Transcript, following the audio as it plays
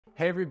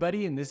Hey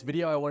everybody, in this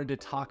video I wanted to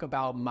talk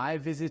about my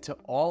visit to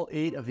all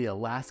 8 of the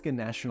Alaska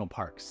National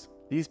Parks.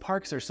 These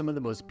parks are some of the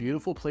most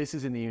beautiful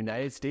places in the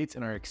United States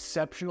and are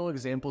exceptional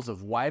examples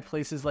of why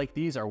places like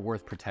these are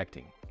worth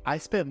protecting. I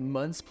spent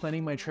months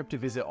planning my trip to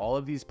visit all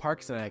of these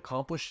parks and I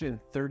accomplished it in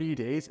 30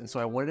 days, and so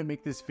I wanted to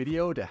make this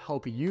video to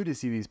help you to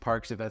see these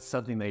parks if that's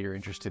something that you're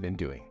interested in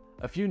doing.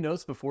 A few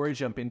notes before I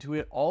jump into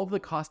it: all of the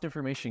cost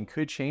information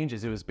could change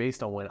as it was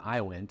based on when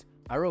I went.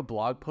 I wrote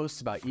blog posts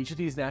about each of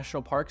these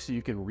national parks so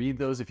you can read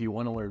those if you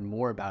want to learn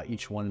more about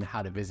each one and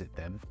how to visit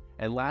them.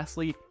 And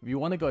lastly, if you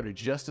want to go to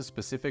just a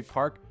specific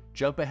park,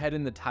 jump ahead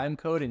in the time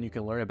code and you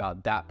can learn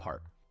about that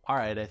park.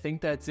 Alright, I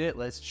think that's it.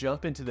 Let's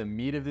jump into the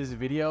meat of this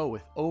video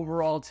with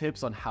overall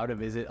tips on how to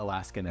visit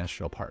Alaska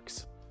National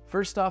Parks.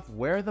 First off,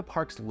 where are the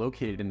parks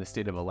located in the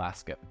state of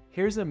Alaska?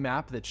 Here's a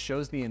map that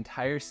shows the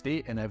entire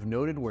state, and I've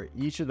noted where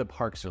each of the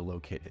parks are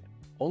located.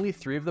 Only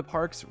 3 of the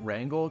parks,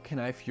 Wrangell,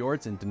 Kenai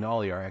Fjords, and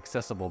Denali, are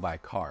accessible by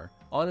car.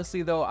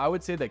 Honestly though, I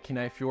would say that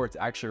Kenai Fjords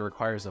actually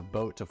requires a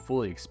boat to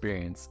fully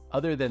experience,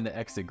 other than the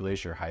exit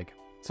glacier hike.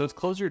 So it's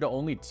closer to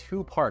only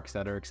 2 parks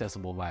that are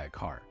accessible via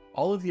car.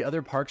 All of the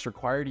other parks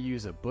require you to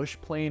use a bush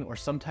plane or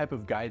some type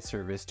of guide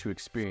service to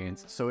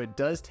experience, so it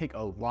does take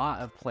a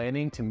lot of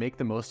planning to make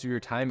the most of your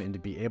time and to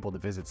be able to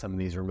visit some of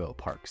these remote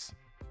parks.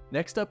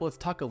 Next up, let's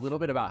talk a little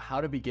bit about how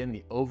to begin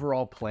the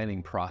overall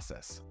planning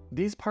process.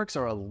 These parks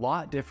are a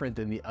lot different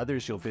than the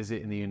others you'll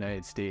visit in the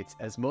United States,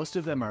 as most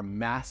of them are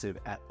massive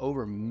at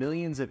over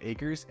millions of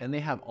acres and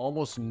they have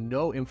almost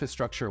no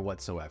infrastructure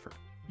whatsoever.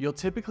 You'll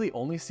typically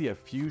only see a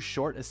few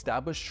short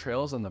established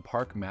trails on the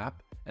park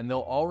map, and they'll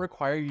all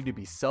require you to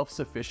be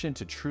self-sufficient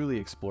to truly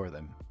explore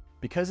them.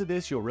 Because of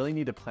this, you'll really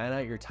need to plan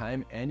out your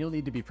time and you'll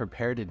need to be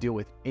prepared to deal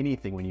with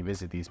anything when you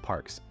visit these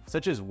parks,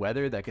 such as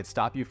weather that could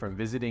stop you from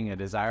visiting a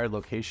desired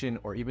location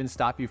or even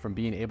stop you from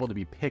being able to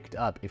be picked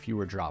up if you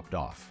were dropped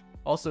off.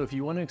 Also, if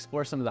you want to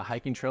explore some of the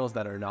hiking trails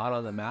that are not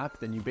on the map,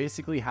 then you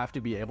basically have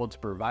to be able to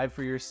provide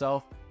for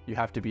yourself, you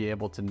have to be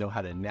able to know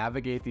how to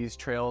navigate these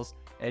trails,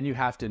 and you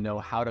have to know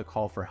how to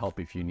call for help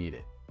if you need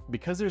it.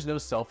 Because there's no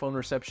cell phone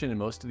reception in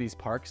most of these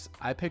parks,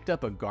 I picked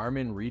up a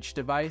Garmin Reach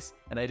device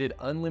and I did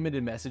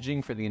unlimited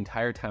messaging for the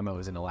entire time I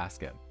was in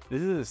Alaska.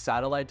 This is a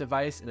satellite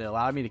device and it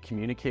allowed me to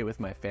communicate with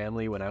my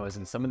family when I was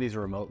in some of these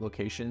remote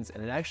locations,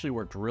 and it actually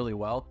worked really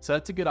well. So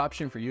that's a good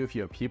option for you if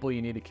you have people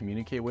you need to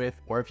communicate with,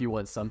 or if you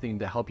want something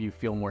to help you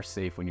feel more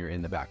safe when you're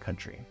in the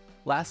backcountry.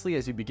 Lastly,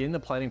 as you begin the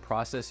planning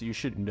process, you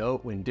should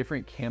note when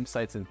different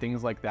campsites and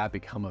things like that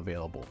become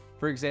available.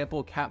 For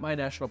example, Katmai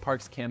National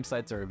Park's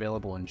campsites are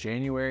available in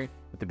January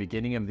at the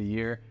beginning of the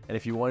year, and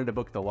if you wanted to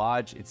book the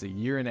lodge, it's a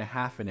year and a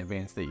half in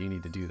advance that you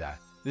need to do that.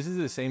 This is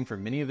the same for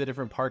many of the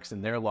different parks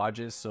and their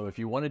lodges, so if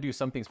you want to do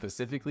something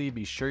specifically,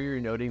 be sure you're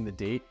noting the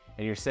date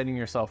and you're setting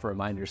yourself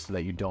reminders so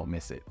that you don't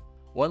miss it.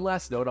 One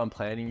last note on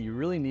planning: you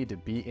really need to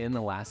be in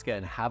Alaska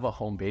and have a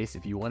home base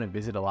if you want to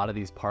visit a lot of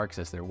these parks,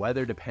 as they're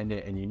weather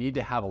dependent and you need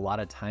to have a lot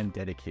of time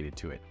dedicated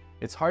to it.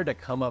 It's hard to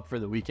come up for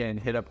the weekend,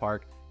 hit a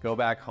park, go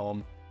back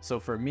home. So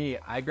for me,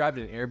 I grabbed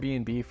an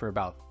Airbnb for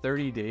about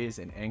 30 days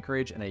in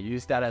Anchorage and I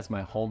used that as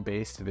my home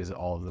base to visit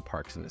all of the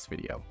parks in this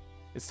video.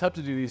 It's tough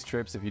to do these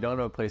trips if you don't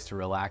have a place to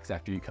relax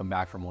after you come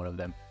back from one of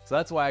them, so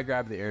that's why I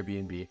grabbed the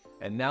Airbnb.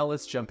 And now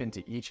let's jump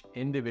into each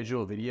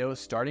individual video,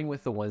 starting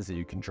with the ones that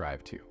you can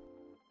drive to.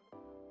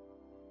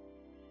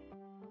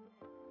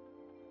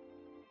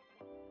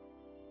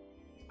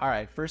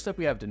 Alright, first up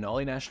we have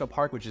Denali National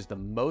Park, which is the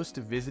most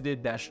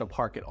visited national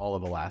park in all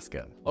of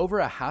Alaska. Over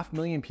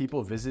 500,000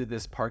 people visit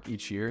this park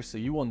each year, so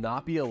you will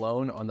not be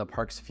alone on the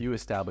park's few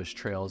established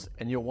trails,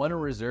 and you'll want to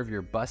reserve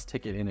your bus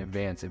ticket in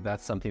advance if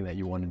that's something that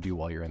you want to do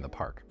while you're in the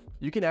park.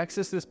 You can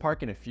access this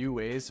park in a few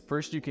ways.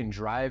 First, you can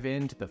drive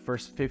into the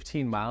first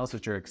 15 miles,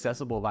 which are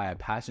accessible via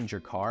passenger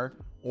car,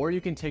 or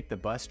you can take the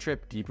bus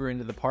trip deeper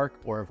into the park,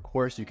 or of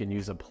course you can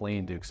use a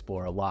plane to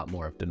explore a lot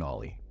more of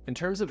Denali. In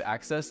terms of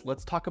access,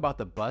 let's talk about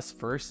the bus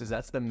first, as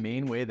that's the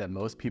main way that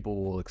most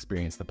people will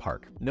experience the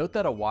park. Note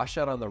that a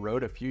washout on the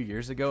road a few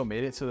years ago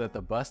made it so that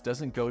the bus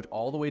doesn't go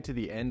all the way to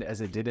the end as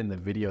it did in the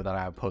video that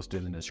I have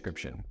posted in the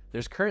description.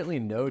 There's currently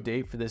no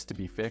date for this to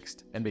be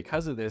fixed, and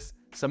because of this,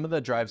 some of the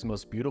drive's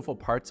most beautiful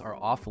parts are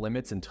off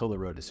limits until the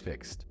road is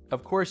fixed.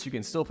 Of course, you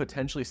can still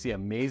potentially see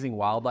amazing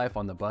wildlife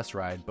on the bus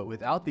ride, but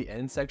without the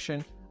end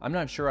section, I'm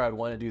not sure I'd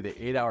want to do the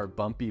 8-hour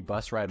bumpy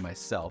bus ride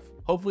myself.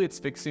 Hopefully it's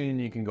fixed soon and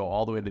you can go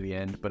all the way to the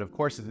end, but of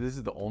course if this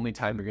is the only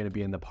time you're going to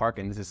be in the park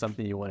and this is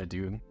something you want to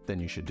do,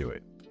 then you should do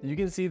it. You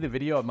can see the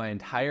video of my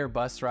entire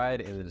bus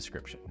ride in the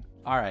description.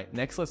 Alright,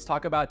 next let's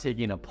talk about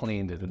taking a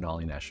plane to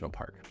Denali National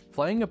Park.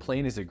 Flying a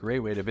plane is a great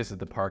way to visit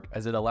the park,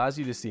 as it allows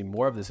you to see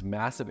more of this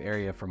massive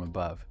area from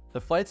above. The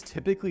flights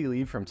typically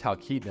leave from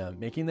Talkeetna,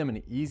 making them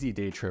an easy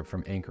day trip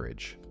from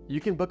Anchorage. You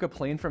can book a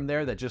plane from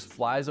there that just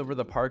flies over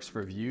the parks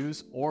for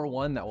views, or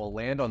one that will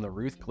land on the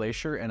Ruth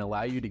Glacier and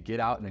allow you to get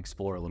out and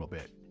explore a little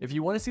bit. If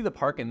you want to see the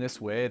park in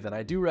this way, then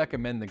I do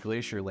recommend the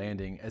glacier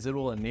landing, as it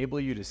will enable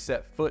you to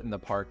set foot in the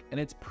park, and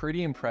it's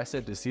pretty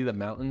impressive to see the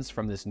mountains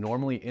from this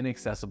normally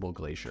inaccessible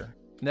glacier.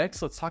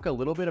 Next, let's talk a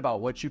little bit about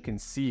what you can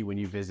see when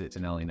you visit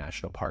Denali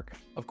National Park.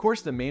 Of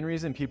course, the main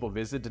reason people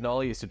visit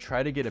Denali is to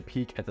try to get a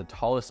peek at the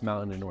tallest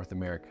mountain in North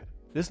America.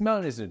 This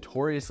mountain is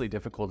notoriously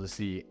difficult to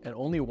see, and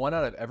only 1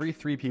 out of every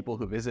 3 people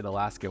who visit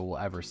Alaska will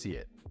ever see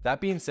it.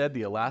 That being said,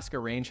 the Alaska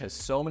range has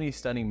so many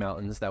stunning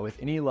mountains that with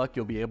any luck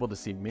you'll be able to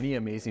see many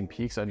amazing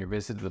peaks on your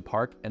visit to the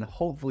park, and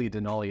hopefully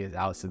Denali is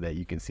out so that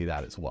you can see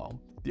that as well.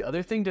 The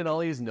other thing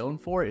Denali is known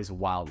for is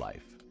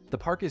wildlife. The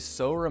park is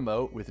so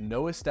remote with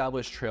no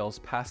established trails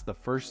past the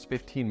first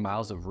 15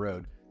 miles of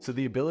road, so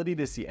the ability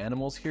to see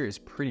animals here is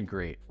pretty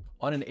great.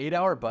 On an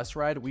 8-hour bus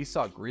ride, we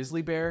saw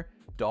grizzly bear,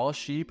 Dall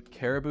sheep,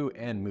 caribou,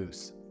 and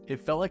moose. It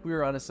felt like we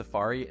were on a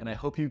safari, and I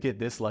hope you get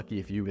this lucky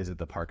if you visit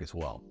the park as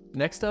well.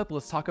 Next up,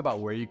 let's talk about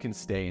where you can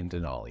stay in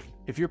Denali.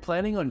 If you're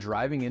planning on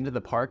driving into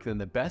the park, then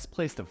the best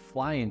place to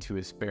fly into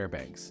is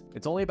Fairbanks.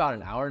 It's only about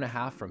an hour and a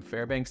half from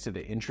Fairbanks to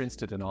the entrance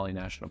to Denali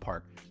National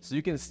Park, so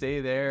you can stay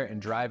there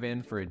and drive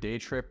in for a day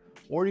trip,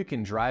 or you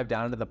can drive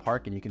down to the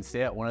park and you can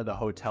stay at one of the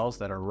hotels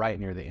that are right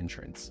near the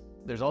entrance.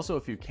 There's also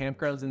a few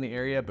campgrounds in the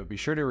area, but be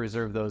sure to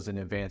reserve those in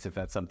advance if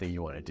that's something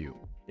you want to do.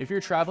 If you're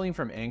traveling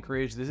from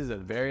Anchorage, this is a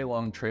very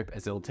long trip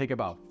as it'll take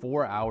about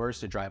 4 hours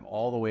to drive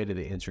all the way to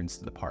the entrance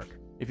to the park.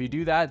 If you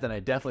do that, then I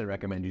definitely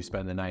recommend you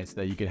spend the night so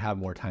that you can have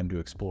more time to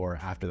explore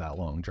after that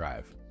long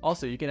drive.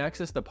 Also, you can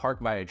access the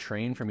park via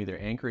train from either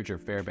Anchorage or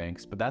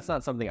Fairbanks, but that's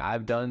not something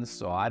I've done,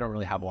 so I don't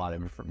really have a lot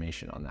of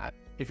information on that.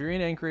 If you're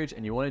in Anchorage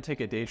and you want to take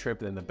a day trip,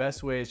 then the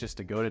best way is just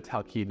to go to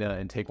Talkeetna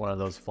and take one of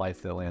those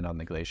flights that land on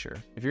the glacier.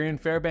 If you're in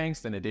Fairbanks,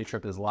 then a day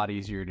trip is a lot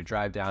easier to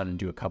drive down and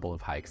do a couple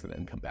of hikes and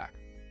then come back.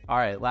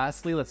 Alright,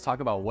 lastly, let's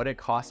talk about what it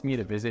cost me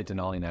to visit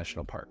Denali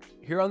National Park.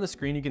 Here on the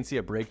screen, you can see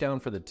a breakdown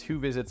for the 2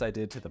 visits I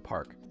did to the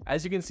park.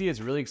 As you can see,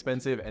 it's really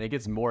expensive and it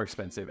gets more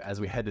expensive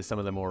as we head to some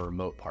of the more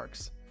remote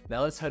parks.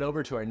 Now let's head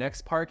over to our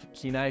next park,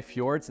 Kenai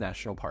Fjords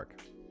National Park.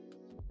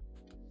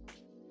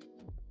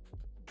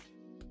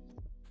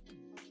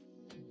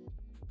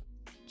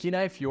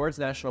 Kenai Fjords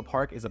National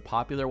Park is a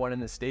popular one in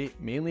the state,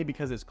 mainly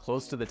because it's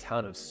close to the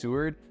town of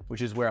Seward,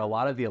 which is where a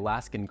lot of the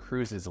Alaskan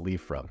cruises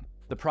leave from.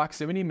 The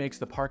proximity makes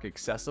the park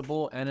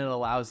accessible, and it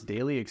allows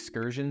daily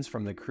excursions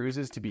from the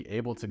cruises to be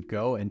able to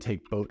go and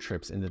take boat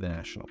trips into the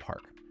national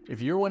park.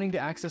 If you're wanting to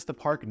access the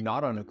park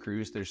not on a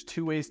cruise, there's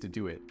 2 ways to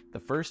do it. The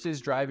first is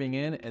driving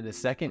in, and the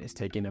second is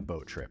taking a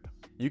boat trip.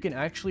 You can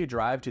actually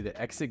drive to the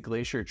Exit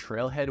Glacier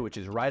trailhead, which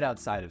is right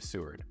outside of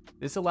Seward.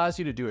 This allows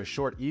you to do a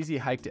short, easy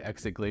hike to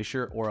Exit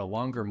Glacier or a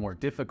longer, more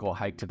difficult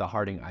hike to the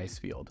Harding Ice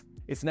Field.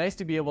 It's nice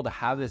to be able to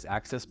have this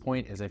access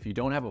point, as if you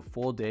don't have a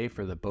full day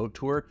for the boat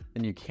tour,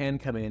 then you can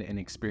come in and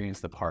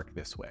experience the park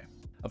this way.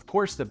 Of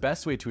course, the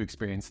best way to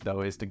experience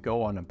though is to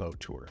go on a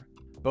boat tour.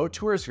 Boat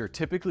tours are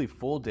typically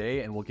full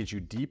day and will get you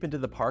deep into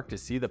the park to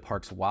see the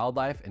park's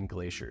wildlife and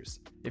glaciers.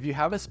 If you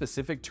have a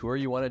specific tour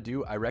you want to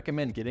do, I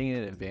recommend getting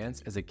it in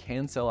advance as it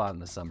can sell out in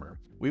the summer.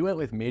 We went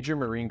with Major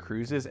Marine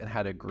Cruises and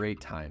had a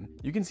great time.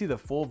 You can see the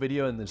full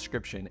video in the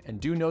description, and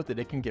do note that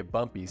it can get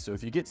bumpy, so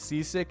if you get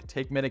seasick,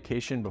 take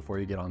medication before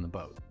you get on the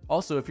boat.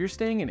 Also, if you're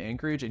staying in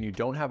Anchorage and you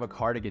don't have a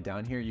car to get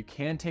down here, you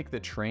can take the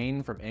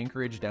train from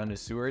Anchorage down to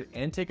Seward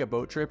and take a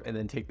boat trip and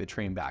then take the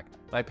train back.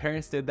 My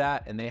parents did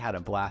that and they had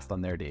a blast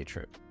on their day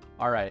trip.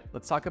 Alright,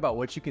 let's talk about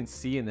what you can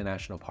see in the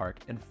national park,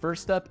 and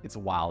first up, it's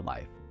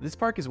wildlife. This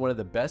park is one of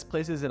the best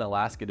places in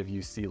Alaska to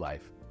view sea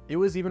life. It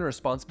was even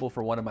responsible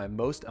for one of my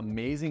most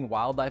amazing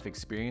wildlife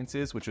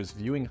experiences, which was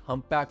viewing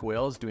humpback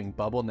whales doing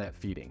bubble net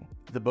feeding.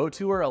 The boat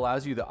tour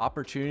allows you the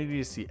opportunity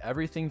to see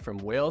everything from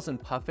whales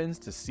and puffins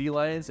to sea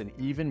lions and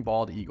even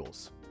bald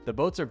eagles. The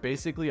boats are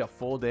basically a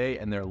full day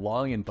and they're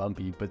long and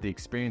bumpy, but the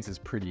experience is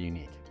pretty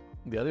unique.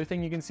 The other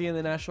thing you can see in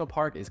the national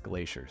park is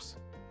glaciers.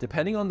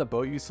 Depending on the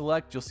boat you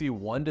select, you'll see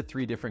 1 to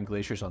 3 different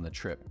glaciers on the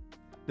trip.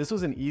 This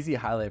was an easy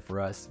highlight for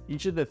us.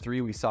 Each of the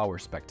 3 we saw were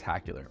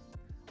spectacular.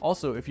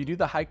 Also, if you do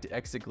the hike to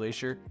Exit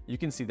Glacier, you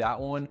can see that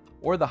one,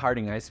 or the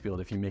Harding Ice Field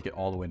if you make it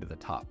all the way to the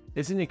top.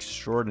 It's an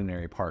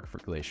extraordinary park for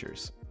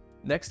glaciers.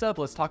 Next up,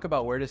 let's talk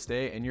about where to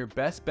stay, and your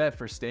best bet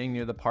for staying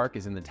near the park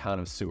is in the town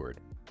of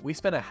Seward. We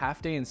spent a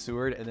half day in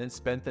Seward and then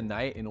spent the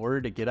night in order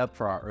to get up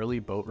for our early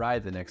boat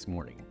ride the next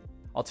morning.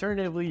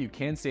 Alternatively, you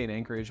can stay in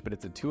Anchorage, but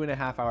it's a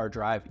 2.5-hour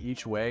drive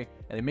each way,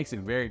 and it makes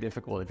it very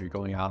difficult if you're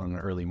going out on an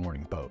early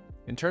morning boat.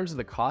 In terms of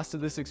the cost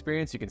of this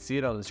experience, you can see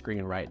it on the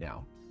screen right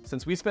now.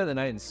 Since we spent the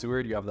night in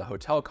Seward, you have the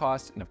hotel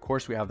cost, and of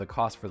course we have the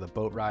cost for the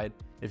boat ride.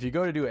 If you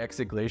go to do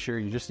Exit Glacier,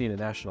 you just need a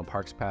National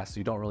Parks Pass, so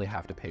you don't really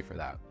have to pay for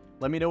that.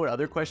 Let me know what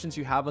other questions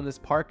you have on this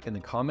park in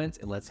the comments,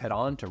 and let's head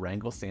on to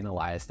Wrangell-St.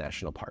 Elias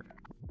National Park.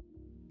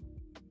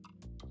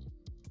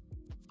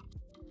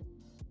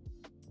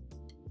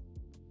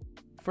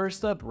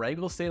 First up,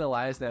 Wrangell-St.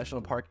 Elias National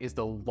Park is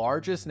the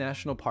largest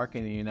national park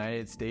in the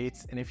United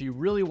States, and if you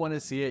really want to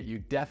see it, you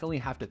definitely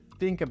have to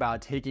think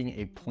about taking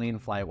a plane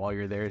flight while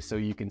you're there so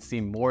you can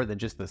see more than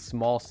just the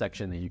small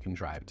section that you can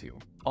drive to.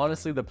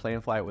 Honestly, the plane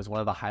flight was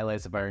one of the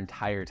highlights of our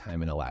entire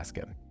time in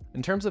Alaska.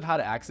 In terms of how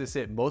to access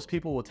it, most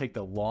people will take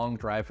the long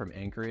drive from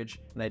Anchorage,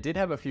 and I did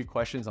have a few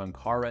questions on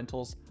car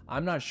rentals.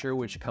 I'm not sure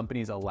which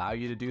companies allow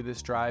you to do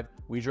this drive.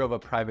 We drove a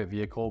private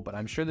vehicle, but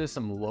I'm sure there's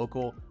some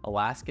local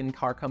Alaskan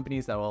car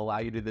companies that will allow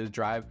you to do this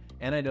drive,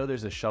 and I know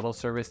there's a shuttle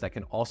service that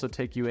can also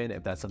take you in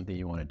if that's something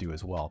you want to do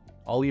as well.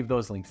 I'll leave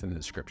those links in the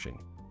description.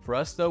 For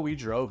us though, we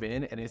drove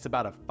in, and it's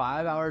about a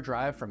 5-hour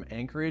drive from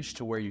Anchorage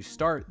to where you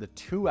start the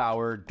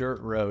 2-hour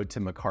dirt road to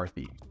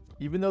McCarthy.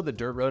 Even though the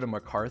dirt road to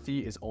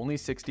McCarthy is only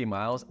 60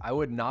 miles, I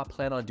would not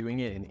plan on doing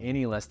it in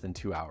any less than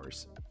 2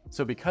 hours.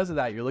 So because of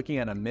that, you're looking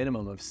at a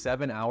minimum of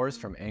 7 hours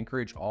from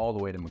Anchorage all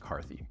the way to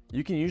McCarthy.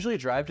 You can usually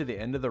drive to the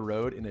end of the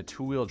road in a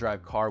 2-wheel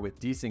drive car with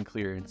decent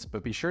clearance,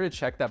 but be sure to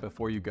check that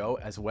before you go,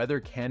 as weather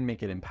can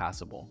make it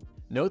impassable.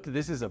 Note that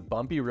this is a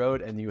bumpy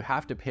road and you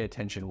have to pay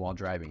attention while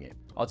driving it.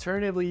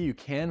 Alternatively, you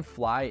can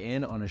fly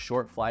in on a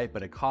short flight,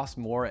 but it costs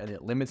more and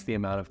it limits the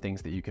amount of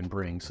things that you can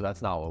bring, so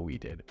that's not what we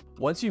did.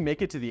 Once you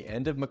make it to the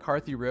end of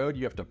McCarthy Road,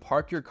 you have to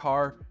park your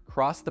car,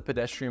 cross the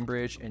pedestrian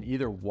bridge, and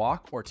either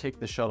walk or take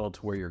the shuttle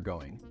to where you're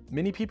going.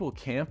 Many people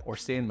camp or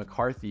stay in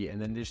McCarthy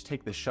and then just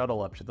take the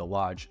shuttle up to the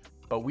lodge,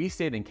 but we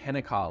stayed in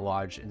Kennecott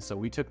Lodge, and so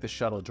we took the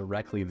shuttle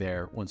directly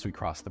there once we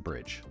crossed the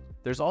bridge.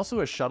 There's also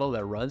a shuttle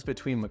that runs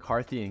between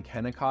McCarthy and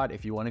Kennecott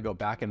if you want to go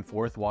back and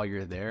forth while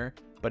you're there,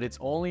 but it's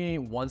only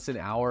once an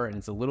hour and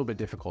it's a little bit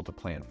difficult to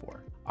plan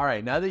for. All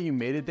right, now that you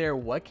made it there,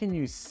 what can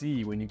you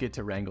see when you get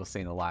to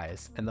Wrangell-St.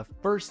 Elias? And the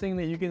first thing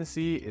that you can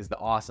see is the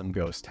awesome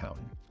ghost town.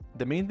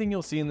 The main thing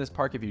you'll see in this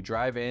park if you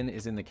drive in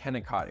is in the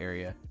Kennecott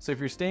area. So if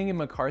you're staying in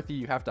McCarthy,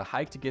 you have to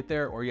hike to get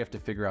there or you have to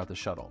figure out the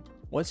shuttle.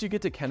 Once you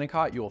get to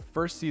Kennecott, you'll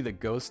first see the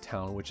ghost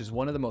town, which is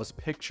one of the most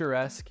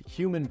picturesque,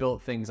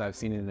 human-built things I've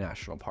seen in a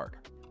national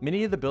park.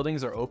 Many of the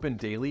buildings are open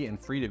daily and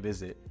free to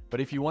visit,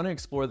 but if you want to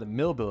explore the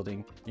mill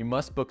building, you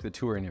must book the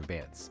tour in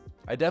advance.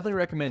 I definitely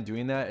recommend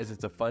doing that as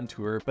it's a fun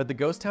tour, but the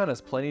ghost town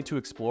has plenty to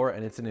explore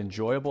and it's an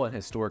enjoyable and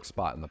historic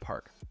spot in the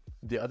park.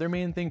 The other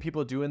main thing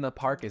people do in the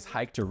park is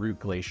hike to Root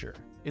Glacier.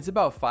 It's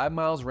about 5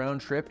 miles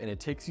round trip and it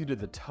takes you to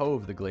the toe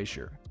of the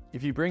glacier.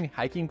 If you bring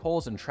hiking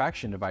poles and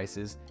traction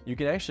devices, you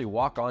can actually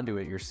walk onto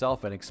it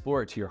yourself and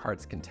explore it to your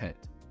heart's content.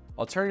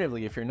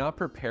 Alternatively, if you're not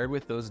prepared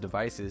with those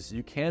devices,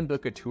 you can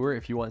book a tour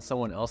if you want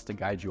someone else to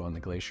guide you on the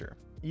glacier.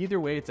 Either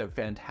way, it's a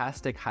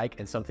fantastic hike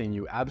and something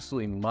you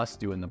absolutely must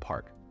do in the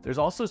park. There's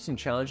also some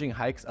challenging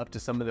hikes up to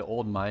some of the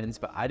old mines,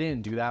 but I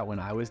didn't do that when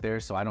I was there,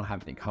 so I don't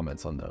have any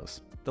comments on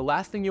those. The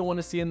last thing you'll want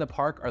to see in the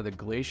park are the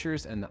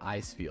glaciers and the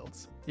ice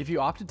fields. If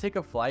you opt to take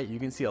a flight, you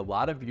can see a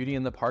lot of beauty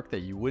in the park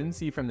that you wouldn't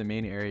see from the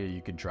main area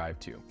you could drive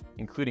to,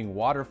 including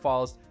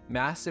waterfalls,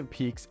 massive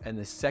peaks, and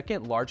the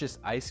second largest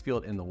ice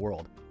field in the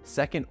world,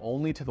 second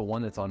only to the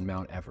one that's on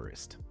Mount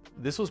Everest.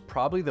 This was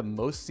probably the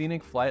most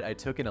scenic flight I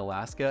took in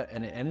Alaska,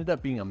 and it ended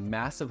up being a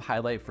massive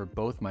highlight for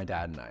both my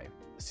dad and I.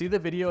 See the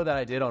video that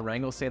I did on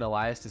Wrangell-St.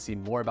 Elias to see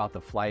more about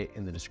the flight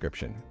in the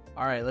description.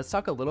 All right, let's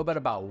talk a little bit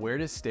about where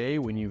to stay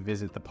when you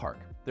visit the park.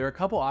 There are a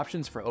couple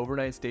options for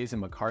overnight stays in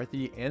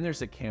McCarthy, and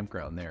there's a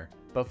campground there.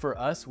 But for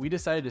us, we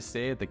decided to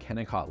stay at the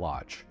Kennecott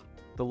Lodge.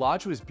 The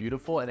lodge was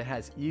beautiful and it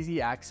has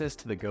easy access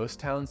to the ghost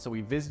town, so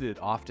we visited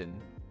often,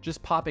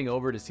 just popping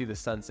over to see the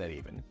sunset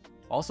even.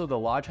 Also, the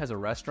lodge has a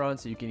restaurant,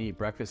 so you can eat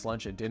breakfast,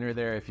 lunch, and dinner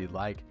there if you'd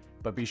like,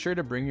 but be sure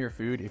to bring your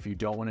food if you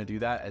don't want to do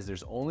that, as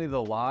there's only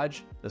the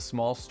lodge, the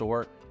small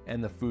store,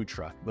 and the food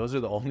truck. Those are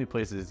the only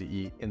places to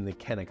eat in the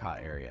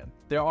Kennecott area.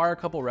 There are a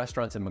couple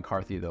restaurants in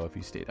McCarthy though if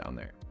you stay down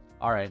there.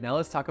 All right, now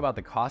let's talk about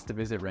the cost to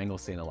visit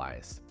Wrangell-St.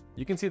 Elias.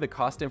 You can see the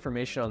cost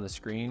information on the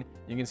screen.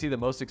 You can see the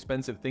most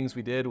expensive things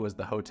we did was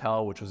the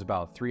hotel, which was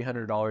about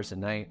 $300 a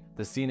night,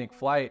 the scenic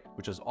flight,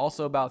 which was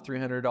also about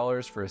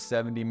 $300 for a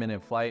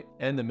 70-minute flight,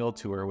 and the mill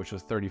tour, which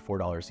was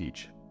 $34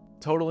 each.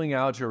 Totaling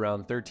out to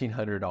around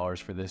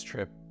 $1,300 for this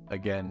trip.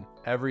 Again,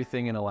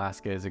 everything in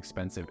Alaska is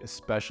expensive,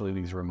 especially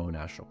these remote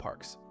national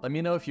parks. Let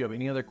me know if you have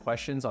any other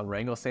questions on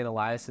Wrangell-St.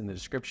 Elias in the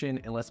description,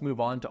 and let's move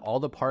on to all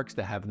the parks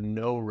that have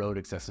no road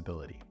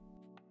accessibility.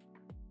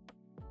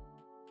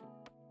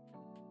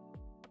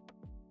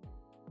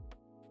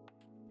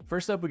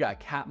 First up, we got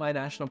Katmai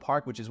National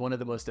Park, which is one of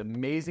the most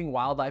amazing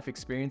wildlife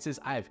experiences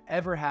I have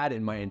ever had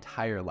in my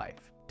entire life.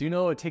 Do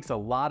know it takes a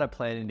lot of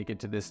planning to get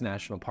to this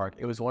national park.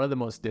 It was one of the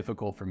most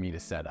difficult for me to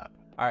set up.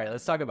 All right,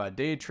 let's talk about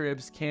day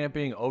trips,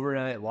 camping,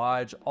 overnight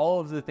lodge, all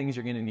of the things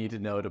you're gonna need to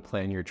know to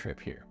plan your trip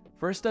here.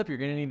 First up, you're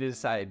gonna need to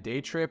decide a day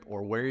trip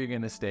or where you're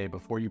gonna stay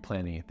before you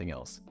plan anything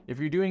else. If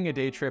you're doing a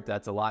day trip,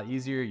 that's a lot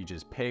easier. You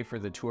just pay for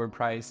the tour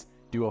price,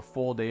 do a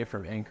full day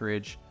from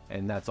Anchorage,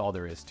 and that's all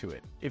there is to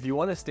it. If you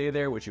want to stay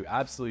there, which you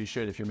absolutely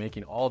should if you're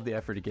making all of the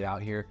effort to get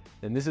out here,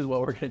 then this is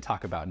what we're going to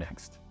talk about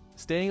next.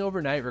 Staying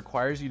overnight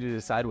requires you to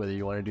decide whether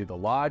you want to do the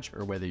lodge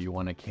or whether you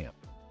want to camp.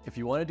 If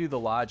you want to do the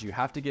lodge, you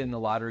have to get in the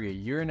lottery a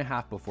year and a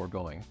half before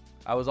going.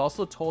 I was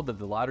also told that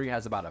the lottery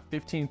has about a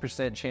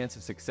 15% chance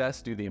of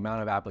success due to the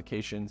amount of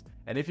applications,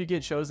 and if you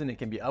get chosen, it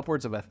can be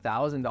upwards of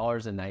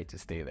 $1,000 a night to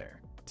stay there.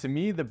 To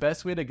me, the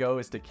best way to go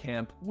is to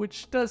camp,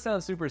 which does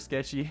sound super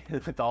sketchy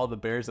with all the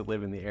bears that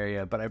live in the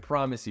area, but I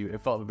promise you,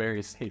 it felt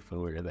very safe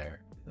when we were there.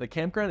 The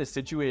campground is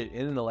situated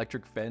in an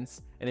electric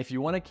fence, and if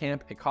you want to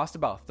camp, it costs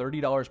about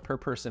 $30 per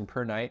person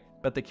per night,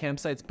 but the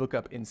campsites book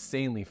up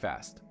insanely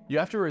fast. You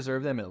have to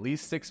reserve them at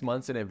least 6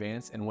 months in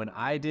advance, and when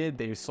I did,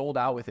 they sold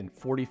out within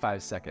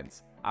 45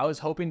 seconds. I was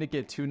hoping to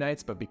get 2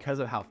 nights, but because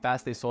of how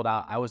fast they sold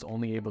out, I was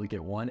only able to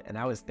get 1, and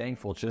I was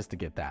thankful just to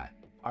get that.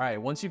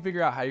 Alright, once you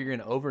figure out how you're going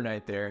to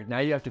overnight there, now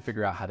you have to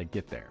figure out how to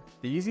get there.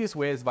 The easiest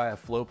way is via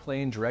float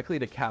plane directly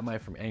to Katmai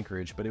from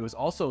Anchorage, but it was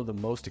also the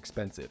most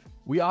expensive.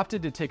 We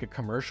opted to take a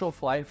commercial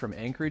flight from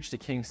Anchorage to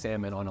King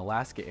Salmon on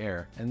Alaska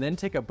Air, and then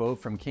take a boat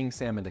from King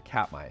Salmon to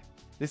Katmai.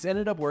 This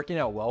ended up working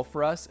out well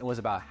for us and was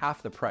about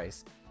half the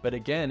price, but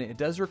again, it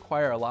does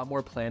require a lot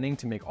more planning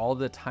to make all of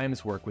the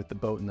times work with the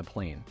boat and the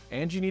plane.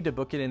 And you need to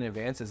book it in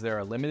advance as there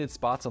are limited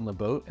spots on the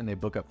boat and they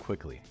book up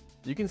quickly.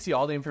 You can see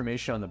all the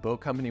information on the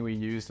boat company we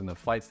used and the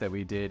flights that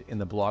we did in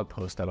the blog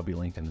post that'll be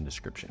linked in the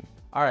description.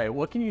 Alright,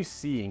 what can you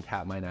see in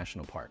Katmai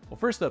National Park? Well,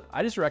 first up,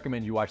 I just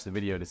recommend you watch the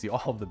video to see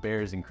all of the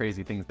bears and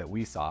crazy things that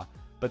we saw,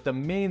 but the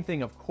main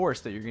thing, of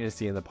course, that you're going to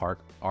see in the park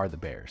are the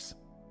bears.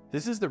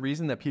 This is the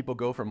reason that people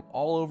go from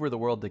all over the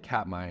world to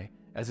Katmai,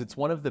 as it's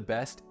one of the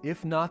best,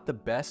 if not the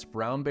best,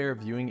 brown bear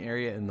viewing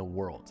area in the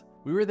world.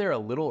 We were there a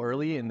little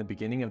early in the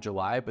beginning of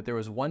July, but there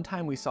was one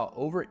time we saw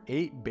over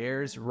 8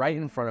 bears right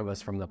in front of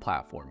us from the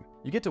platform.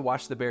 You get to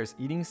watch the bears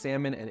eating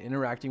salmon and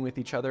interacting with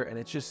each other, and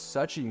it's just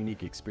such a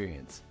unique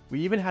experience.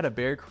 We even had a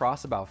bear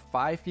cross about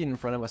 5 feet in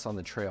front of us on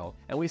the trail,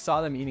 and we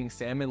saw them eating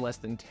salmon less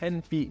than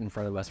 10 feet in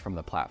front of us from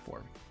the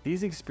platform.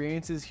 These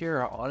experiences here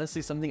are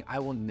honestly something I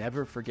will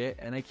never forget,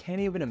 and I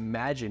can't even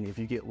imagine if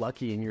you get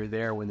lucky and you're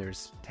there when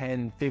there's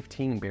 10,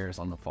 15 bears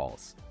on the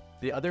falls.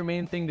 The other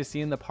main thing to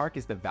see in the park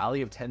is the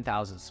Valley of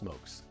 10,000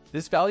 Smokes.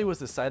 This valley was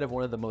the site of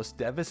one of the most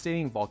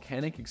devastating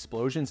volcanic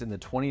explosions in the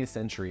 20th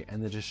century,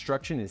 and the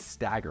destruction is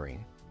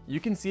staggering. You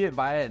can see it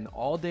via an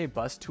all-day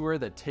bus tour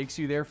that takes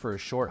you there for a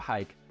short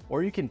hike,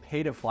 or you can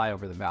pay to fly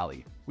over the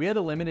valley. We had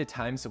a limited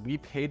time, so we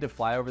paid to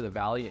fly over the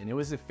valley, and it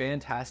was a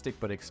fantastic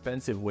but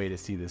expensive way to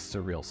see this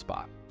surreal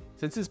spot.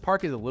 Since this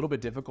park is a little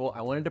bit difficult,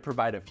 I wanted to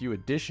provide a few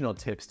additional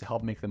tips to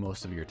help make the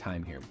most of your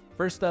time here.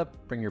 First up,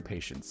 bring your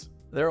patience.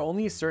 There are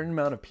only a certain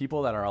amount of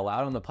people that are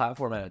allowed on the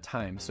platform at a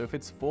time, so if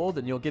it's full,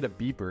 then you'll get a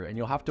beeper and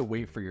you'll have to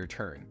wait for your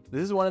turn.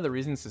 This is one of the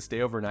reasons to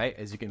stay overnight,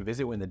 as you can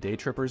visit when the day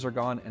trippers are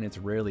gone and it's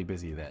rarely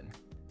busy then.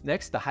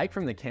 Next, the hike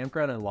from the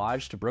campground and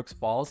lodge to Brooks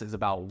Falls is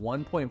about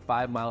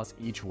 1.5 miles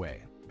each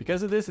way.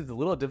 Because of this, it's a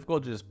little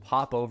difficult to just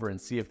pop over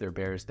and see if there are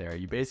bears there.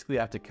 You basically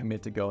have to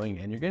commit to going,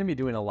 and you're going to be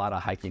doing a lot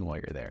of hiking while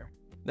you're there.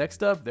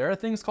 Next up, there are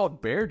things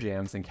called bear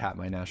jams in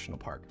Katmai National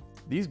Park.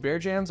 These bear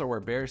jams are where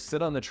bears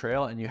sit on the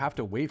trail and you have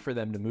to wait for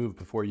them to move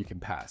before you can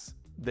pass.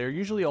 They're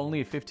usually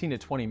only 15 to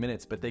 20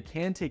 minutes, but they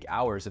can take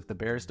hours if the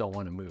bears don't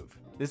want to move.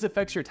 This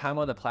affects your time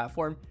on the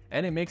platform,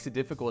 and it makes it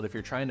difficult if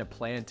you're trying to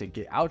plan to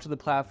get out to the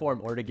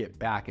platform or to get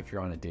back if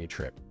you're on a day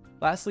trip.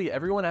 Lastly,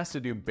 everyone has to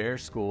do bear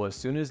school as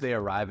soon as they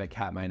arrive at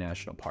Katmai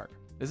National Park.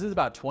 This is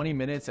about 20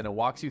 minutes and it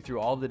walks you through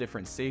all the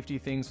different safety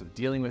things with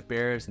dealing with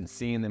bears and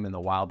seeing them in the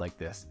wild like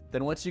this.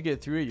 Then once you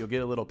get through it, you'll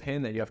get a little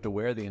pin that you have to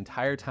wear the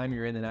entire time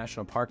you're in the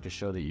national park to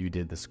show that you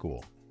did the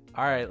school.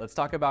 Alright, let's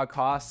talk about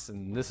costs,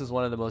 and this is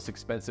one of the most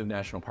expensive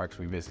national parks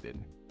we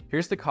visited.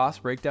 Here's the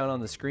cost breakdown on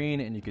the screen,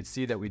 and you can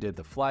see that we did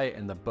the flight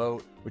and the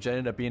boat, which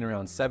ended up being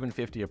around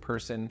 $750 a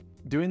person.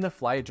 Doing the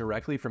flight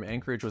directly from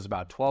Anchorage was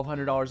about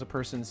 $1,200 a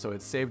person, so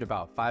it saved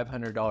about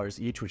 $500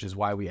 each, which is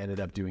why we ended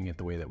up doing it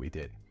the way that we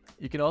did.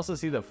 You can also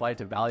see the flight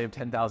to Valley of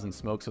 10,000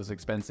 Smokes was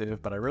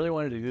expensive, but I really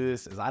wanted to do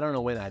this as I don't know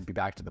when I'd be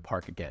back to the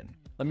park again.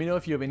 Let me know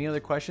if you have any other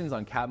questions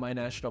on Katmai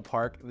National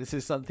Park. This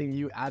is something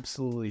you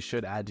absolutely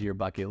should add to your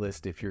bucket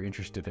list if you're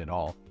interested at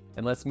all.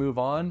 And let's move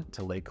on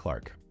to Lake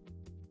Clark.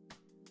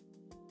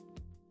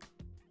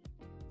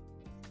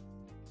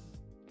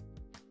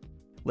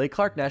 Lake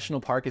Clark National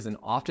Park is an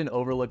often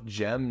overlooked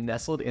gem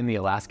nestled in the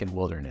Alaskan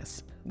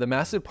wilderness. The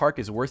massive park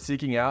is worth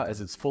seeking out as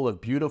it's full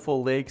of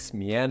beautiful lakes,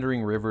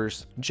 meandering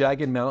rivers,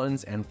 jagged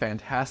mountains, and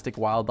fantastic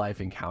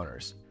wildlife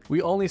encounters.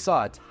 We only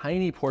saw a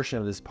tiny portion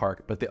of this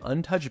park, but the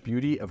untouched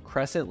beauty of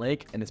Crescent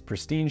Lake and its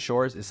pristine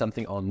shores is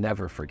something I'll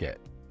never forget.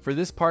 For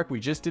this park, we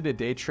just did a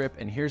day trip,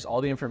 and here's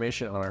all the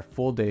information on our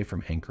full day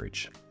from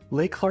Anchorage.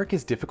 Lake Clark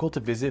is difficult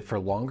to visit for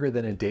longer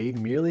than a day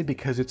merely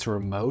because it's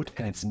remote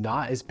and it's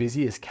not as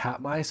busy as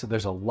Katmai, so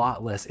there's a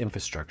lot less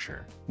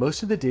infrastructure.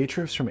 Most of the day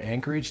trips from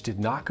Anchorage did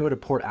not go to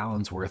Port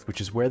Allensworth,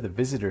 which is where the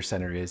visitor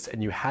center is,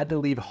 and you had to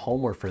leave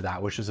Homer for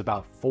that, which was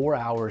about 4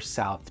 hours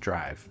south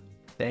drive.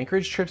 The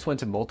Anchorage trips went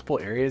to multiple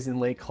areas in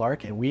Lake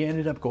Clark, and we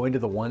ended up going to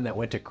the one that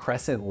went to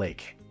Crescent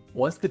Lake.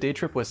 Once the day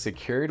trip was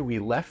secured, we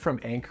left from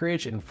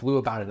Anchorage and flew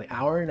about an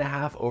hour and a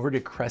half over to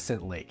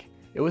Crescent Lake.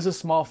 It was a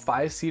small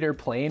 5-seater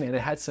plane, and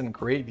it had some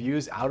great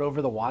views out over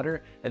the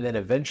water and then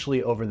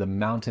eventually over the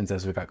mountains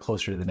as we got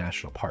closer to the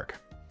national park.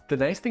 The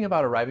nice thing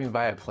about arriving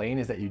via plane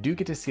is that you do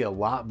get to see a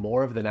lot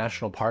more of the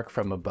national park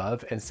from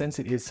above, and since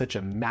it is such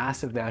a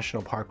massive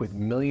national park with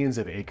millions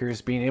of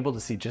acres, being able to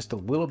see just a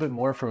little bit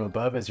more from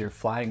above as you're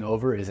flying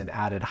over is an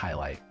added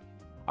highlight.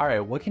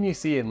 Alright, what can you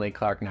see in Lake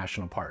Clark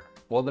National Park?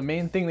 Well, the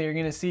main thing that you're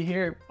going to see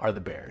here are the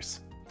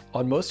bears.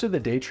 On most of the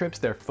day trips,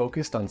 they're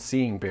focused on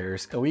seeing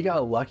bears, and we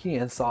got lucky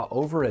and saw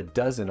over a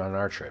dozen on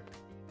our trip.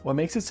 What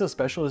makes it so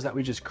special is that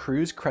we just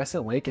cruised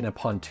Crescent Lake in a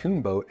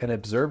pontoon boat and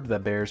observed the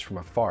bears from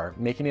afar,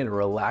 making it a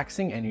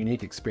relaxing and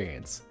unique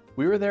experience.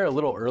 We were there a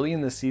little early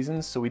in the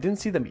season, so we didn't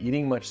see them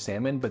eating much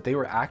salmon, but they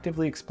were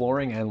actively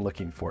exploring and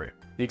looking for it.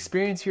 The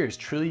experience here is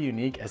truly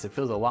unique as it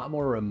feels a lot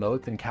more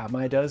remote than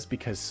Katmai does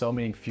because so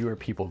many fewer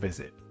people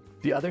visit.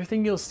 The other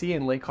thing you'll see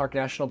in Lake Clark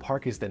National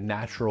Park is the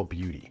natural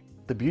beauty.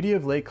 The beauty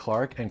of Lake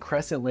Clark, and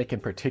Crescent Lake in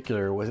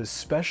particular, was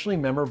especially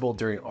memorable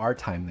during our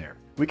time there.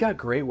 We got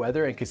great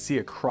weather and could see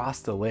across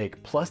the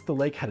lake, plus the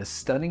lake had a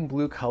stunning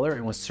blue color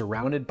and was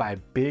surrounded by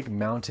big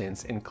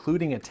mountains,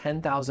 including a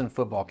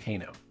 10,000-foot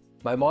volcano.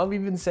 My mom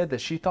even said that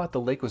she thought the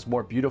lake was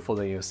more beautiful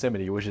than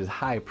Yosemite, which is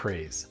high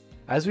praise.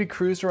 As we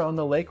cruised around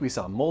the lake, we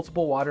saw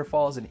multiple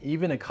waterfalls and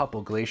even a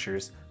couple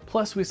glaciers,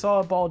 plus we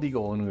saw a bald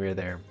eagle when we were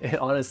there. It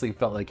honestly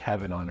felt like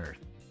heaven on earth.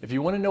 If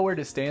you want to know where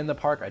to stay in the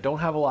park, I don't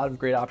have a lot of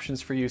great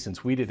options for you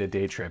since we did a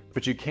day trip,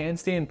 but you can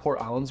stay in Port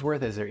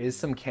Allensworth as there is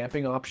some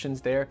camping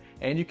options there,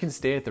 and you can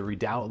stay at the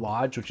Redoubt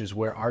Lodge, which is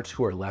where our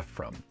tour left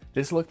from.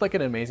 This looked like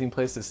an amazing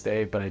place to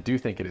stay, but I do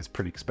think it is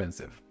pretty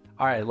expensive.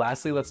 Alright,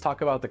 lastly, let's talk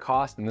about the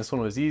cost, and this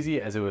one was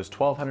easy as it was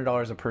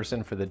 $1,200 a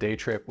person for the day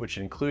trip, which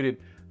included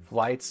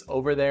flights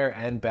over there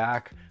and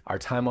back, our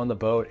time on the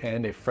boat,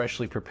 and a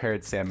freshly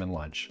prepared salmon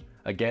lunch.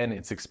 Again,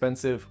 it's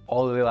expensive.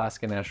 All of the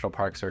Alaska National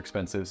Parks are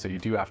expensive, so you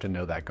do have to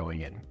know that going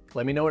in.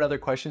 Let me know what other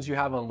questions you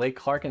have on Lake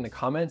Clark in the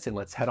comments, and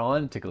let's head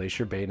on to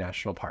Glacier Bay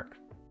National Park.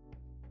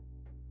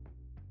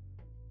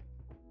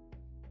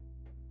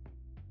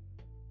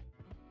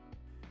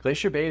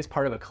 Glacier Bay is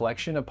part of a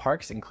collection of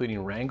parks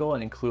including Wrangell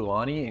and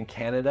Kluane in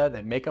Canada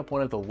that make up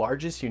one of the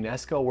largest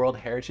UNESCO World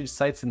Heritage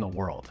Sites in the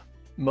world.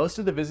 Most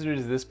of the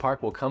visitors to this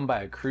park will come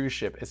by a cruise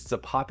ship as it's a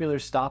popular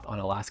stop on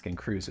Alaskan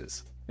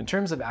cruises. In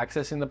terms of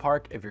accessing the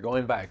park, if you're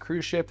going by a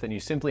cruise ship, then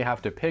you simply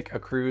have to pick a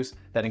cruise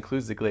that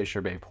includes the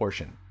Glacier Bay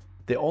portion.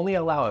 They only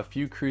allow a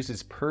few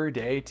cruises per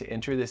day to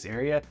enter this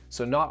area,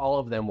 so not all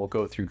of them will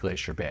go through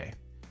Glacier Bay.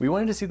 We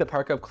wanted to see the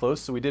park up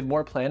close, so we did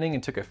more planning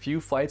and took a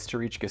few flights to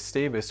reach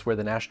Gustavus, where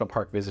the National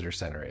Park Visitor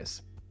Center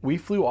is. We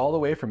flew all the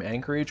way from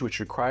Anchorage, which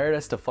required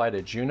us to fly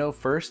to Juneau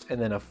first, and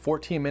then a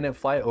 14-minute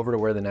flight over to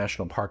where the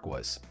national park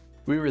was.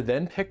 We were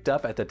then picked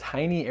up at the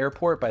tiny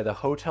airport by the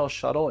hotel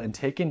shuttle and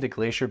taken to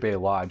Glacier Bay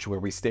Lodge, where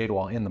we stayed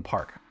while in the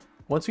park.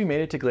 Once we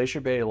made it to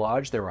Glacier Bay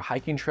Lodge, there were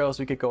hiking trails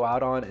we could go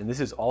out on, and this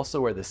is also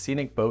where the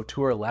scenic boat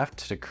tour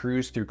left to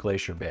cruise through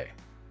Glacier Bay.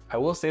 I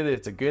will say that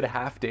it's a good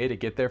half day to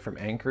get there from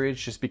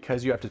Anchorage just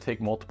because you have to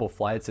take multiple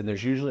flights, and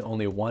there's usually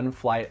only one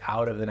flight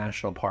out of the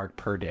national park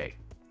per day.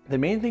 The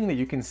main thing that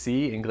you can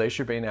see in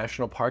Glacier Bay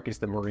National Park is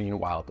the marine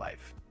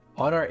wildlife.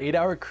 On our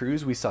 8-hour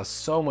cruise, we saw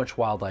so much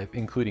wildlife,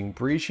 including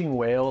breaching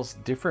whales,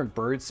 different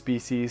bird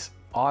species,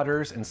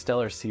 otters, and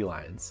stellar sea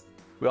lions.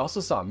 We also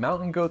saw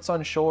mountain goats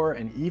on shore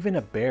and even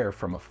a bear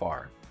from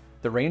afar.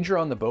 The ranger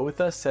on the boat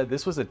with us said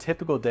this was a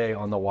typical day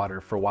on the water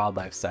for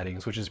wildlife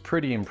sightings, which is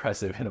pretty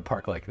impressive in a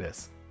park like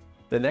this.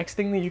 The next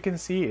thing that you can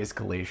see is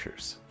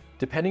glaciers.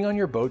 Depending on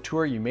your boat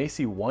tour, you may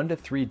see 1 to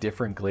 3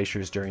 different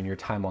glaciers during your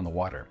time on the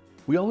water.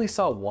 We only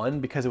saw one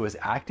because it was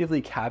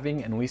actively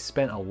calving and we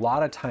spent a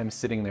lot of time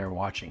sitting there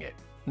watching it.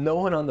 No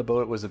one on the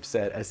boat was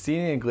upset, as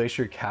seeing a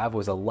glacier calve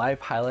was a life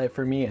highlight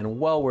for me and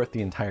well worth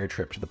the entire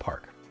trip to the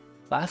park.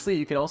 Lastly,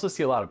 you can also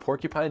see a lot of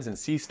porcupines and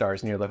sea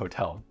stars near the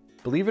hotel.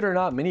 Believe it or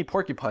not, many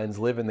porcupines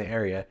live in the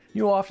area.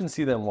 You will often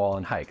see them while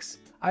on hikes.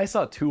 I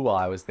saw 2 while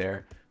I was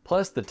there.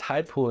 Plus, the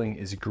tide pooling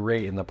is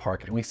great in the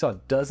park and we saw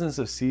dozens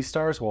of sea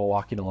stars while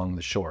walking along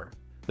the shore.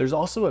 There's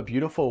also a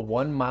beautiful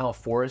 1-mile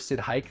forested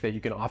hike that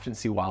you can often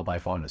see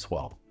wildlife on as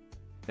well.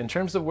 In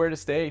terms of where to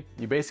stay,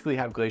 you basically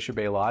have Glacier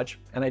Bay Lodge,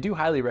 and I do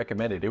highly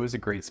recommend it. It was a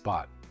great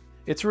spot.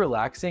 It's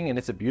relaxing and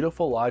it's a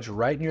beautiful lodge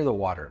right near the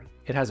water.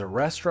 It has a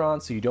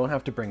restaurant so you don't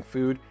have to bring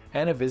food,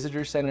 and a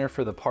visitor center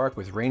for the park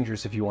with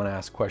rangers if you want to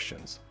ask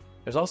questions.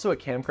 There's also a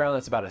campground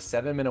that's about a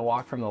 7-minute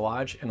walk from the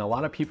lodge, and a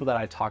lot of people that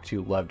I talked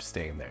to loved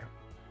staying there.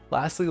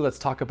 Lastly, let's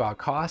talk about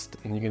cost,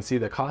 and you can see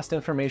the cost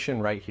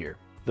information right here.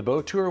 The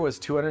boat tour was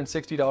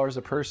 $260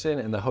 a person,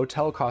 and the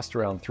hotel cost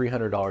around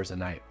 $300 a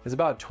night. It's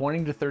about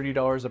 $20 to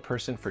 $30 a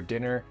person for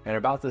dinner, and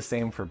about the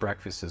same for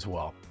breakfast as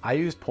well. I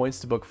used points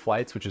to book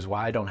flights, which is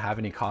why I don't have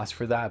any cost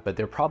for that, but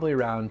they're probably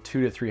around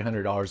 $200 to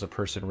 $300 a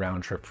person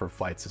round trip for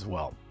flights as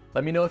well.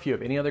 Let me know if you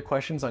have any other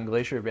questions on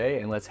Glacier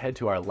Bay, and let's head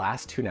to our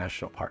last 2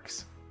 national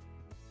parks.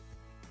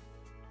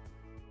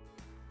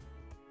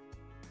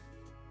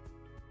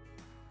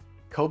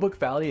 Kobuk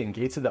Valley and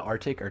Gates of the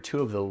Arctic are 2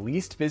 of the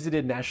least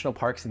visited national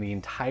parks in the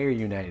entire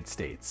United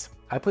States.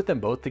 I put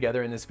them both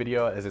together in this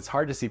video as it's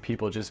hard to see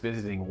people just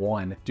visiting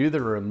one due to the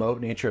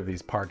remote nature of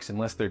these parks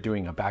unless they're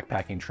doing a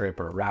backpacking trip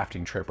or a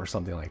rafting trip or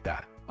something like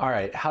that.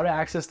 Alright, how to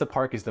access the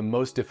park is the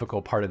most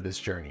difficult part of this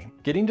journey.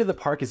 Getting to the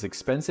park is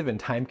expensive and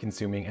time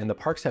consuming, and the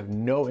parks have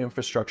no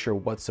infrastructure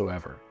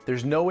whatsoever.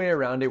 There's no way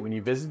around it. When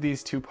you visit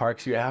these 2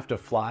 parks, you have to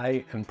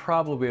fly, and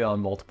probably on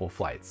multiple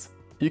flights.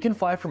 You can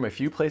fly from a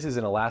few places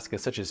in Alaska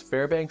such as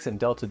Fairbanks and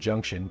Delta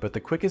Junction, but the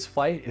quickest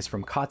flight is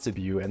from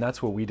Kotzebue, and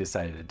that's what we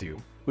decided to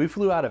do. We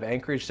flew out of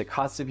Anchorage to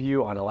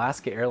Kotzebue on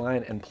Alaska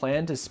Airlines and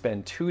planned to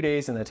spend 2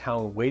 days in the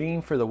town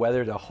waiting for the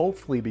weather to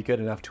hopefully be good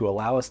enough to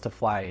allow us to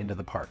fly into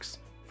the parks.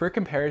 For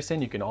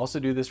comparison, you can also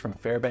do this from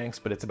Fairbanks,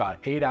 but it's about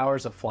 8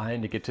 hours of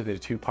flying to get to the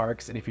 2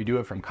 parks, and if you do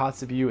it from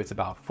Kotzebue, it's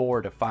about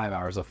 4 to 5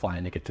 hours of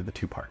flying to get to the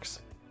 2 parks.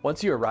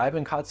 Once you arrive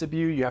in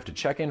Kotzebue, you have to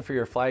check in for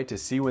your flight to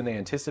see when they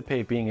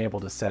anticipate being able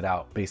to set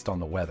out based on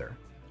the weather.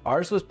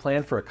 Ours was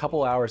planned for a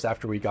couple hours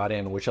after we got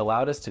in, which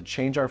allowed us to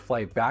change our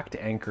flight back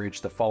to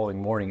Anchorage the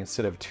following morning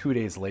instead of 2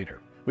 days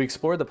later. We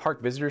explored the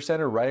Park Visitor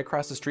Center right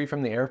across the street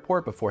from the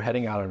airport before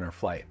heading out on our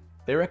flight.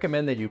 They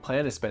recommend that you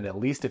plan to spend at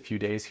least a few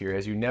days here,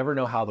 as you never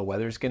know how the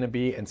weather's going to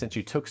be, and since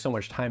you took so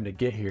much time to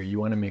get here, you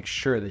want to make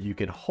sure that you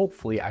can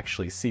hopefully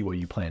actually see what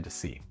you plan to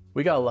see.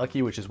 We got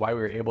lucky, which is why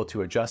we were able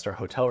to adjust our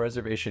hotel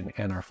reservation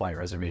and our flight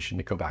reservation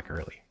to go back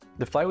early.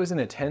 The flight was in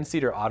a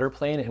 10-seater otter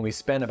plane, and we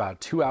spent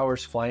about 2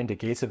 hours flying to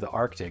Gates of the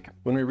Arctic.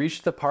 When we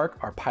reached the park,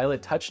 our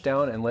pilot touched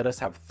down and let us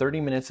have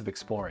 30 minutes of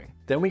exploring.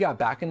 Then we got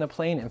back in the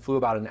plane and flew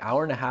about an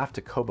hour and a half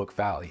to Kobuk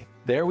Valley.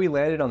 There we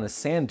landed on the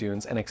sand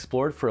dunes and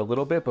explored for a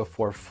little bit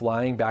before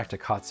flying back to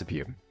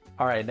Kotzebue.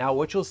 Alright, now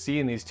what you'll see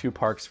in these 2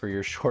 parks for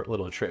your short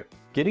little trip.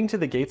 Getting to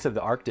the Gates of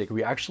the Arctic,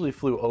 we actually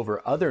flew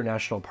over other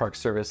National Park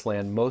Service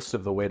land most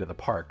of the way to the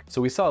park,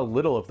 so we saw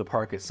little of the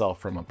park itself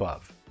from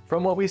above.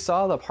 From what we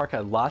saw, the park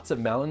had lots of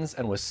mountains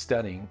and was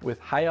stunning, with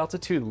high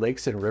altitude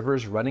lakes and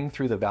rivers running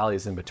through the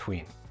valleys in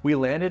between. We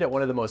landed at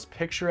one of the most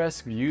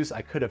picturesque views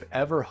I could have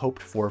ever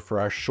hoped for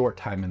our short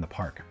time in the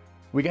park.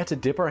 We got to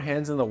dip our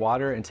hands in the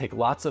water and take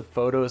lots of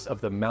photos of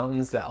the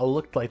mountains that all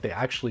looked like they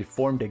actually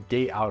formed a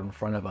gate out in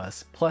front of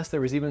us. Plus there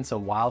was even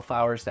some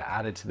wildflowers that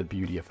added to the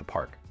beauty of the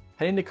park.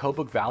 Heading to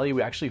Kobuk Valley,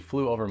 we actually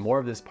flew over more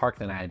of this park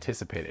than I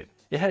anticipated.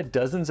 It had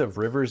dozens of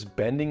rivers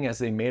bending as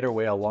they made our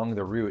way along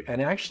the route, and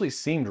it actually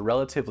seemed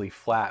relatively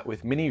flat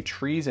with many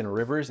trees and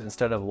rivers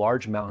instead of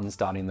large mountains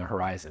dotting the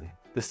horizon.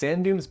 The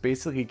sand dunes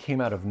basically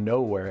came out of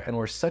nowhere and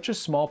were such a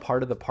small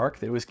part of the park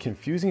that it was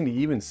confusing to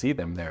even see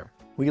them there.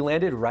 We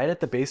landed right at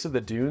the base of the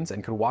dunes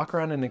and could walk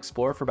around and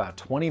explore for about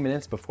 20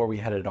 minutes before we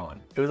headed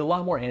on. It was a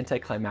lot more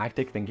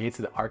anticlimactic than Gates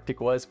of the Arctic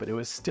was, but it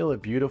was still a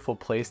beautiful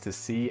place to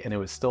see, and it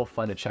was still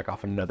fun to check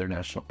off another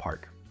national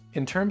park.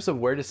 In terms of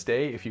where to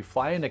stay, if you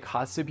fly into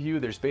Kotzebue,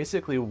 there's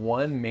basically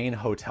one main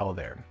hotel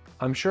there.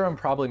 I'm sure I'm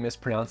probably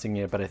mispronouncing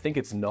it, but I think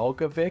it's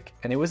Nulgavik,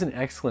 and it was an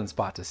excellent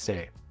spot to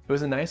stay. It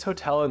was a nice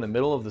hotel in the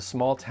middle of the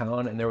small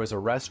town, and there was a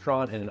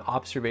restaurant and an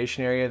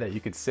observation area that you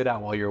could sit at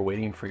while you're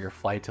waiting for your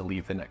flight to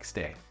leave the next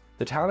day.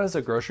 The town has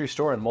a grocery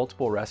store and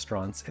multiple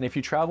restaurants, and if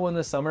you travel in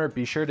the summer,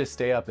 be sure to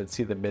stay up and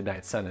see the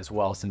midnight sun as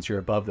well, since you're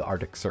above the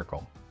Arctic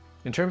Circle.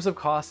 In terms of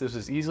cost, this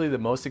was easily the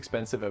most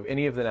expensive of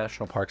any of the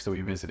national parks that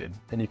we visited,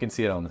 and you can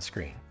see it on the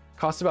screen.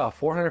 Cost about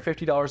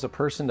 $450 a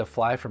person to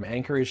fly from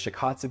Anchorage to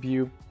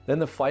Kotzebue. Then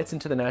the flights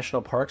into the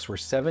national parks were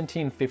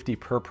 $1,750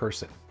 per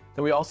person.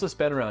 Then we also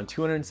spent around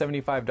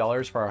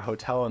 $275 for our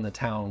hotel in the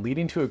town,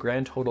 leading to a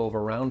grand total of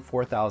around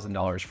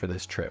 $4,000 for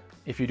this trip.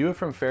 If you do it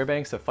from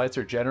Fairbanks, the flights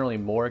are generally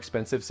more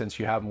expensive since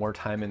you have more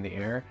time in the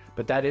air,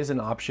 but that is an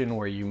option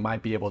where you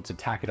might be able to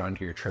tack it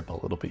onto your trip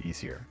a little bit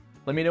easier.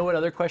 Let me know what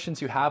other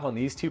questions you have on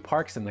these 2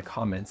 parks in the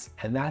comments,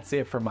 and that's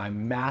it for my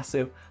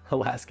massive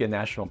Alaska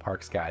National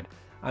Parks guide.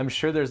 I'm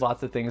sure there's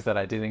lots of things that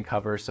I didn't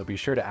cover, so be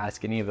sure to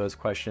ask any of those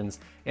questions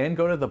and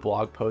go to the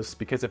blog posts,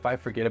 because if I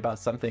forget about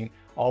something,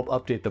 I'll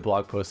update the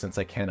blog post since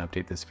I can't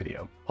update this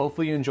video.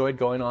 Hopefully you enjoyed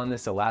going on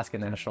this Alaska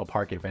National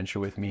Park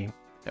adventure with me,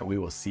 and we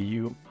will see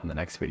you on the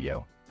next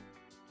video.